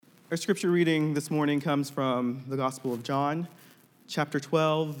Our scripture reading this morning comes from the Gospel of John, chapter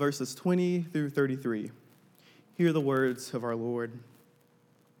 12, verses 20 through 33. Hear the words of our Lord.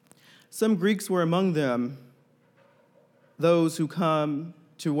 Some Greeks were among them, those who come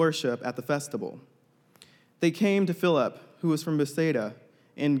to worship at the festival. They came to Philip, who was from Bethsaida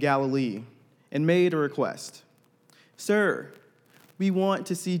in Galilee, and made a request. "Sir, we want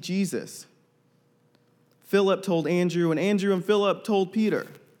to see Jesus." Philip told Andrew, and Andrew and Philip told Peter.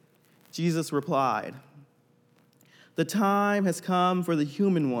 Jesus replied, "The time has come for the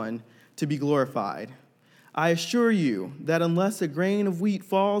human one to be glorified. I assure you that unless a grain of wheat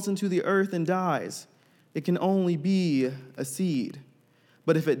falls into the earth and dies, it can only be a seed.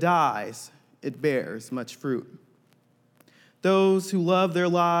 But if it dies, it bears much fruit. Those who love their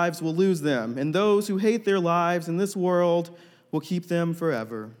lives will lose them, and those who hate their lives in this world will keep them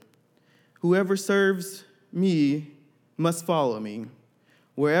forever. Whoever serves me must follow me.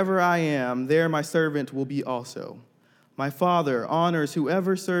 Wherever I am, there my servant will be also. My Father honors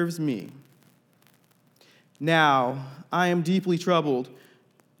whoever serves me. Now I am deeply troubled.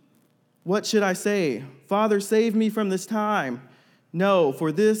 What should I say? Father, save me from this time. No,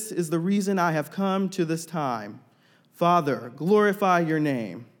 for this is the reason I have come to this time. Father, glorify your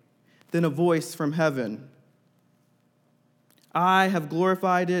name." Then a voice from heaven, "I have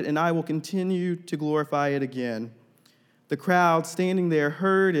glorified it, and I will continue to glorify it again." The crowd standing there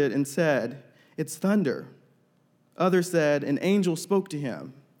heard it and said, "It's thunder." Others said, "An angel spoke to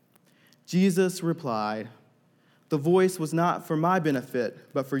him." Jesus replied, "The voice was not for my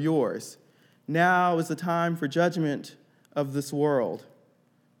benefit, but for yours. Now is the time for judgment of this world.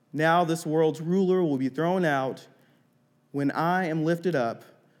 Now this world's ruler will be thrown out. When I am lifted up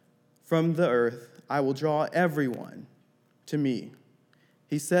from the earth, I will draw everyone to me."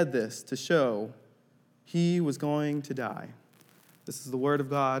 He said this to show he was going to die. This is the word of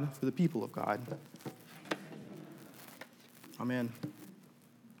God for the people of God. Amen.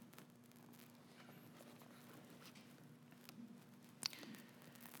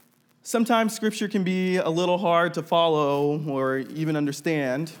 Sometimes scripture can be a little hard to follow or even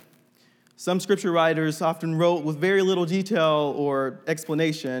understand. Some scripture writers often wrote with very little detail or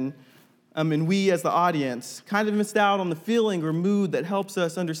explanation, and we as the audience kind of missed out on the feeling or mood that helps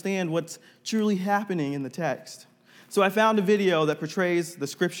us understand what's truly happening in the text. So I found a video that portrays the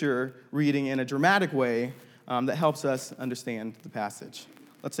scripture reading in a dramatic way that helps us understand the passage.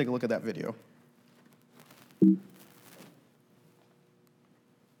 Let's take a look at that video.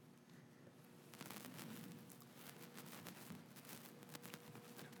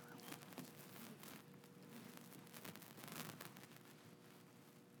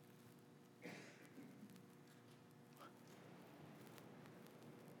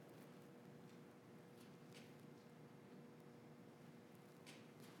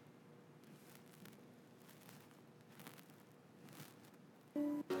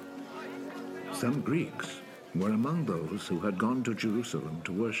 Some Greeks were among those who had gone to Jerusalem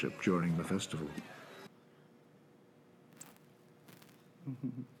to worship during the festival.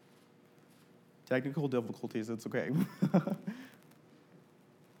 Technical difficulties, it's okay.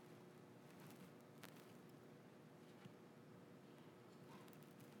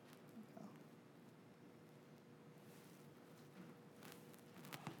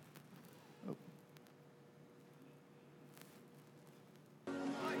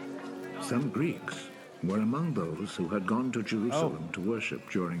 Some Greeks were among those who had gone to Jerusalem to worship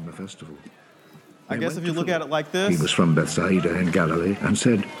during the festival. I guess if you look at it like this. He was from Bethsaida in Galilee and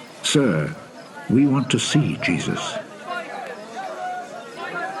said, "Sir, we want to see Jesus."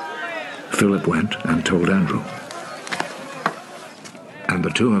 Philip went and told Andrew. And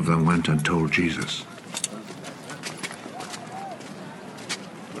the two of them went and told Jesus.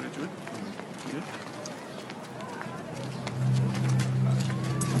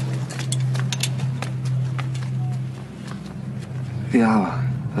 The hour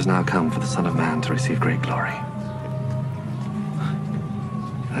has now come for the Son of Man to receive great glory.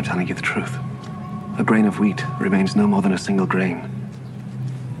 I'm telling you the truth. A grain of wheat remains no more than a single grain,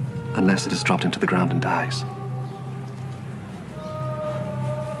 unless it is dropped into the ground and dies.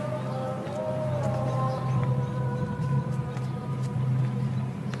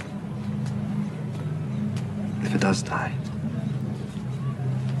 If it does die,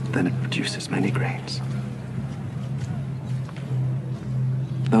 then it produces many grains.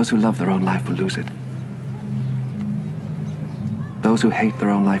 Those who love their own life will lose it. Those who hate their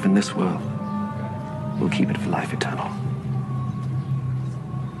own life in this world will keep it for life eternal.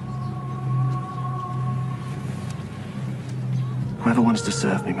 Whoever wants to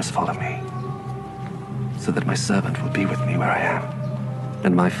serve me must follow me, so that my servant will be with me where I am,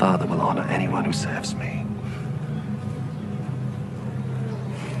 and my Father will honor anyone who serves me.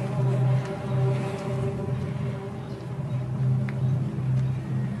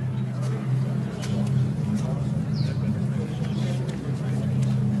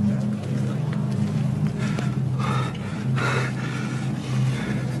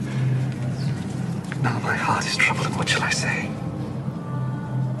 Now my heart is troubled, and what shall I say?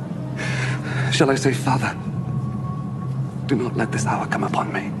 Shall I say, Father, do not let this hour come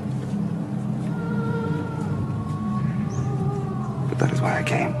upon me? But that is why I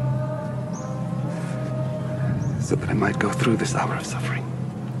came, so that I might go through this hour of suffering.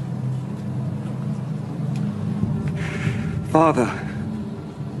 Father,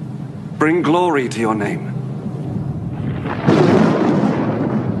 bring glory to your name.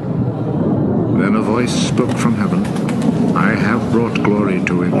 Then a voice spoke from heaven, I have brought glory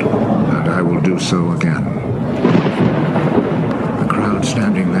to it, and I will do so again. The crowd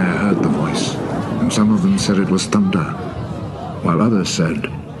standing there heard the voice, and some of them said it was thunder, while others said,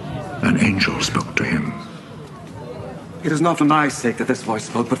 an angel spoke to him. It is not for my sake that this voice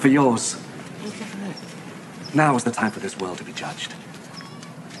spoke, but for yours. Now is the time for this world to be judged.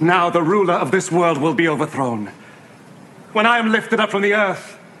 Now the ruler of this world will be overthrown. When I am lifted up from the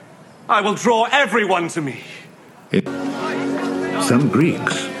earth, I will draw everyone to me. Some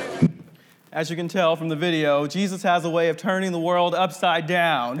Greeks. As you can tell from the video, Jesus has a way of turning the world upside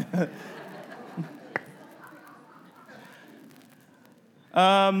down.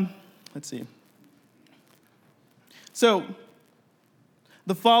 Let's see. So,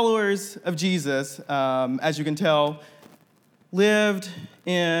 the followers of Jesus, as you can tell, lived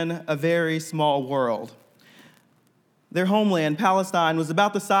in a very small world. Their homeland, Palestine, was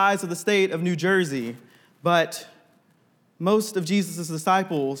about the size of the state of New Jersey, but most of Jesus'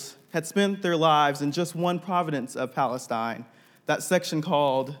 disciples had spent their lives in just one province of Palestine, that section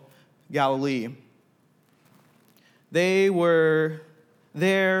called Galilee. They were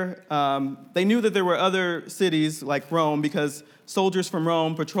there, they knew that there were other cities like Rome because soldiers from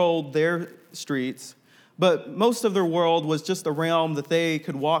Rome patrolled their streets, but most of their world was just a realm that they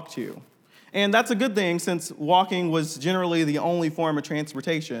could walk to. And that's a good thing since walking was generally the only form of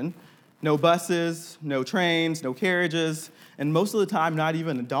transportation. No buses, no trains, no carriages, and most of the time, not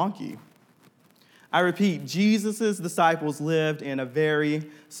even a donkey. I repeat, Jesus' disciples lived in a very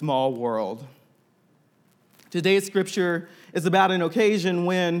small world. Today's scripture is about an occasion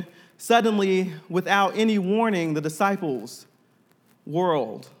when suddenly, without any warning, the disciples'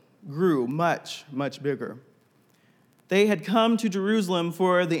 world grew much, much bigger. They had come to Jerusalem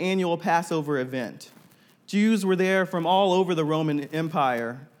for the annual Passover event. Jews were there from all over the Roman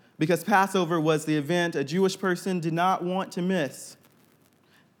Empire because Passover was the event a Jewish person did not want to miss.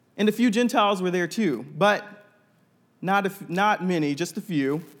 And a few Gentiles were there too, but not many, just a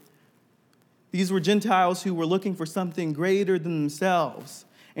few. These were Gentiles who were looking for something greater than themselves,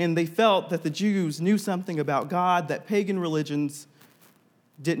 and they felt that the Jews knew something about God that pagan religions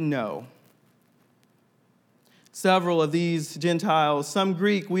didn't know. Several of these Gentiles, some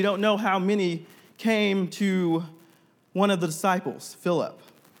Greek, we don't know how many, came to one of the disciples, Philip.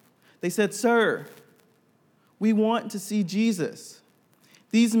 They said, "Sir, we want to see Jesus."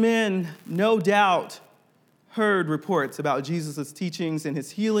 These men, no doubt, heard reports about Jesus' teachings and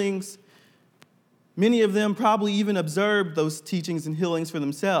his healings. Many of them probably even observed those teachings and healings for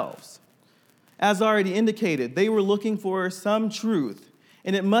themselves. As already indicated, they were looking for some truth,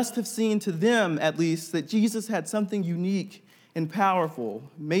 and it must have seemed to them, at least, that Jesus had something unique and powerful,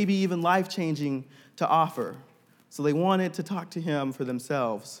 maybe even life-changing, to offer. So they wanted to talk to him for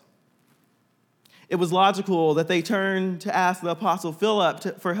themselves. It was logical that they turned to ask the Apostle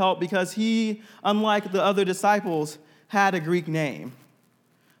Philip for help because he, unlike the other disciples, had a Greek name.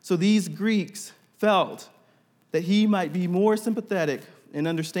 So these Greeks felt that he might be more sympathetic and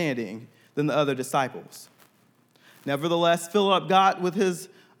understanding than the other disciples. Nevertheless, Philip got with his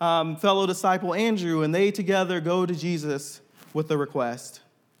fellow disciple Andrew, and they together go to Jesus with a request.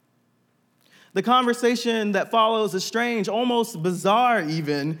 The conversation that follows is strange, almost bizarre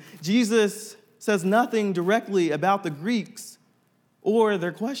even. Jesus says nothing directly about the Greeks or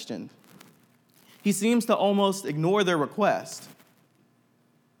their question. He seems to almost ignore their request.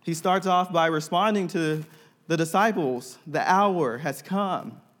 He starts off by responding to the disciples, "The hour has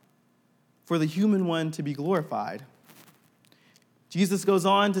come for the human one to be glorified." Jesus goes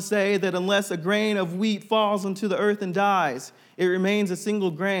on to say that unless a grain of wheat falls into the earth and dies, it remains a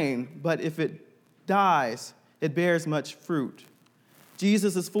single grain, but if it dies, it bears much fruit.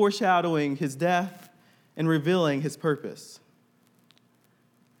 Jesus is foreshadowing his death and revealing his purpose.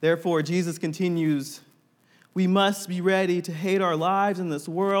 Therefore, Jesus continues, We must be ready to hate our lives in this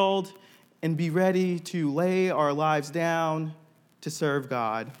world and be ready to lay our lives down to serve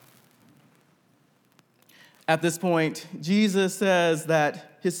God. At this point, Jesus says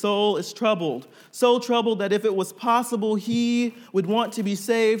that his soul is troubled, so troubled that if it was possible, he would want to be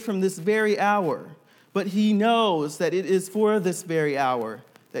saved from this very hour. But he knows that it is for this very hour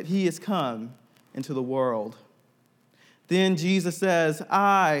that he has come into the world. Then Jesus says,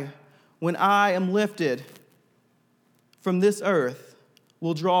 when I am lifted from this earth,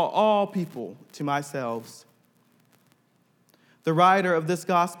 will draw all people to myself. The writer of this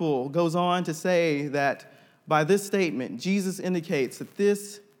gospel goes on to say that by this statement, Jesus indicates that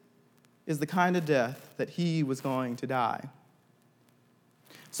this is the kind of death that he was going to die.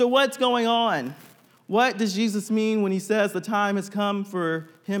 So what's going on? What does Jesus mean when he says the time has come for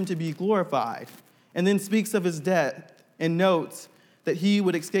him to be glorified, and then speaks of his death and notes that he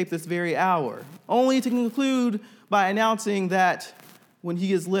would escape this very hour, only to conclude by announcing that when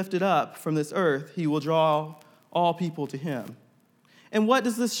he is lifted up from this earth, he will draw all people to him? And what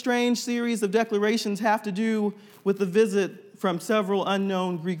does this strange series of declarations have to do with the visit from several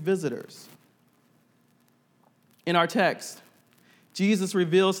unknown Greek visitors? In our text, Jesus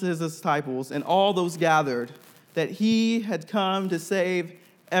reveals to his disciples and all those gathered that he had come to save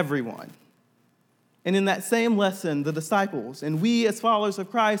everyone. And in that same lesson, the disciples and we as followers of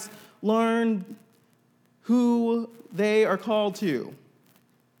Christ learn who they are called to.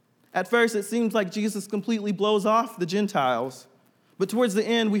 At first, it seems like Jesus completely blows off the Gentiles. But towards the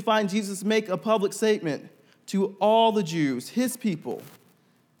end, we find Jesus make a public statement to all the Jews, his people,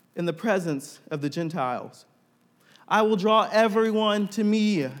 in the presence of the Gentiles. I will draw everyone to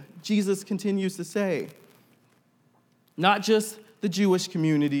me, Jesus continues to say. Not just the Jewish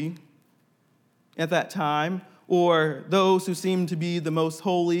community at that time, or those who seem to be the most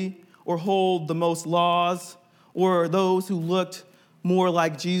holy, or hold the most laws, or those who looked more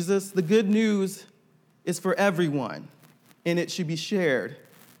like Jesus. The good news is for everyone, and it should be shared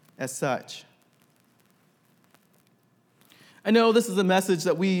as such. I know this is a message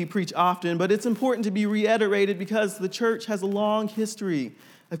that we preach often, but it's important to be reiterated because the church has a long history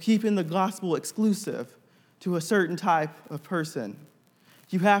of keeping the gospel exclusive to a certain type of person.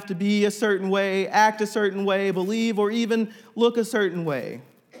 You have to be a certain way, act a certain way, believe, or even look a certain way.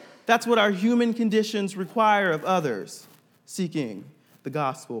 That's what our human conditions require of others seeking the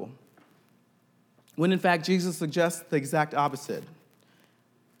gospel. When in fact, Jesus suggests the exact opposite.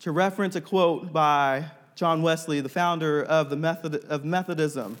 To reference a quote by John Wesley, the founder of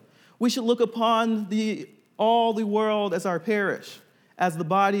Methodism, we should look upon all the world as our parish, as the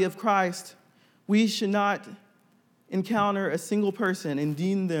body of Christ. We should not encounter a single person and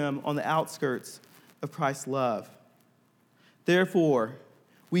deem them on the outskirts of Christ's love. Therefore,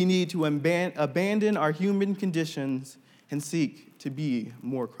 we need to abandon our human conditions and seek to be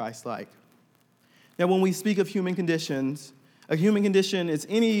more Christ-like. Now, when we speak of human conditions, a human condition is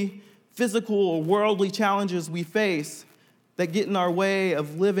any physical or worldly challenges we face that get in our way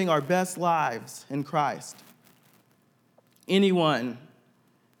of living our best lives in Christ. Anyone,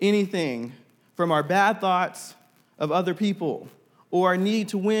 anything, from our bad thoughts of other people, or our need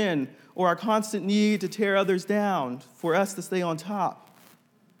to win, or our constant need to tear others down for us to stay on top.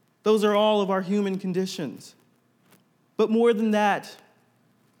 Those are all of our human conditions. But more than that,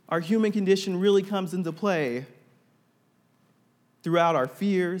 our human condition really comes into play throughout our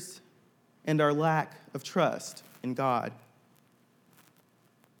fears and our lack of trust in God.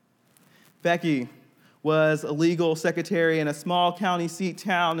 Becky was a legal secretary in a small county seat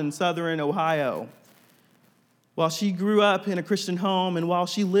town in southern Ohio. While she grew up in a Christian home and while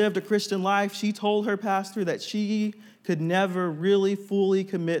she lived a Christian life, she told her pastor that she could never really fully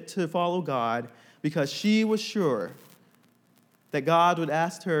commit to follow God because she was sure that God would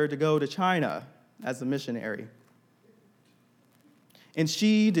ask her to go to China as a missionary. And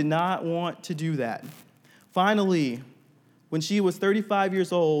she did not want to do that. Finally, when she was 35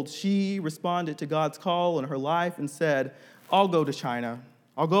 years old, she responded to God's call in her life and said, "I'll go to China.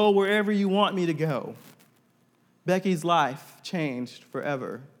 I'll go wherever you want me to go." Becky's life changed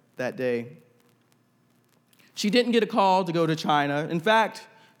forever that day. She didn't get a call to go to China. In fact,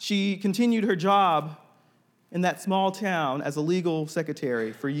 she continued her job in that small town as a legal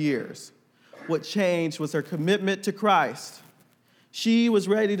secretary for years. What changed was her commitment to Christ. She was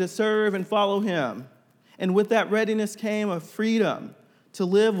ready to serve and follow him. And with that readiness came a freedom to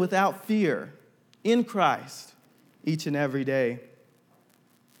live without fear in Christ each and every day.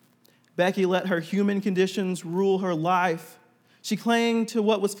 Becky let her human conditions rule her life. She clung to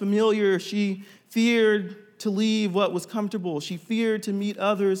what was familiar. She feared to leave what was comfortable. She feared to meet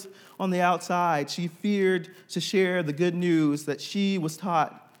others on the outside. She feared to share the good news that she was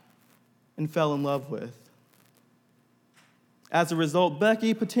taught and fell in love with. As a result,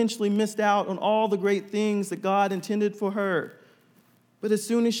 Becky potentially missed out on all the great things that God intended for her. But as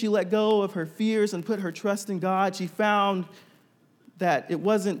soon as she let go of her fears and put her trust in God, she found that it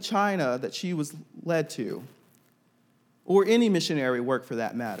wasn't China that she was led to, or any missionary work for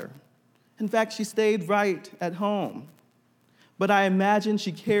that matter. In fact, she stayed right at home. But I imagine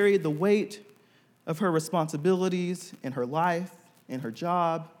she carried the weight of her responsibilities in her life, in her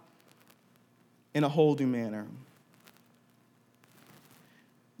job, in a whole new manner.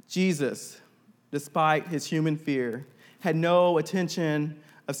 Jesus, despite his human fear, had no intention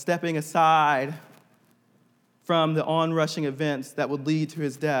of stepping aside from the onrushing events that would lead to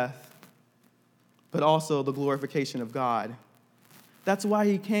his death, but also the glorification of God. That's why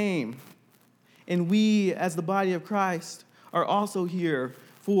he came. And we, as the body of Christ, are also here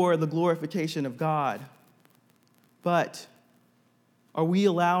for the glorification of God. But are we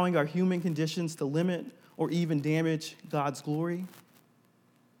allowing our human conditions to limit or even damage God's glory?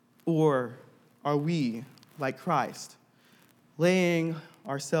 Or are we, like Christ, laying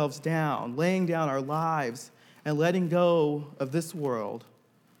ourselves down, laying down our lives, and letting go of this world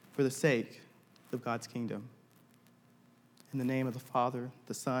for the sake of God's kingdom? In the name of the Father,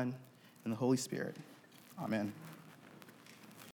 the Son, and the Holy Spirit. Amen.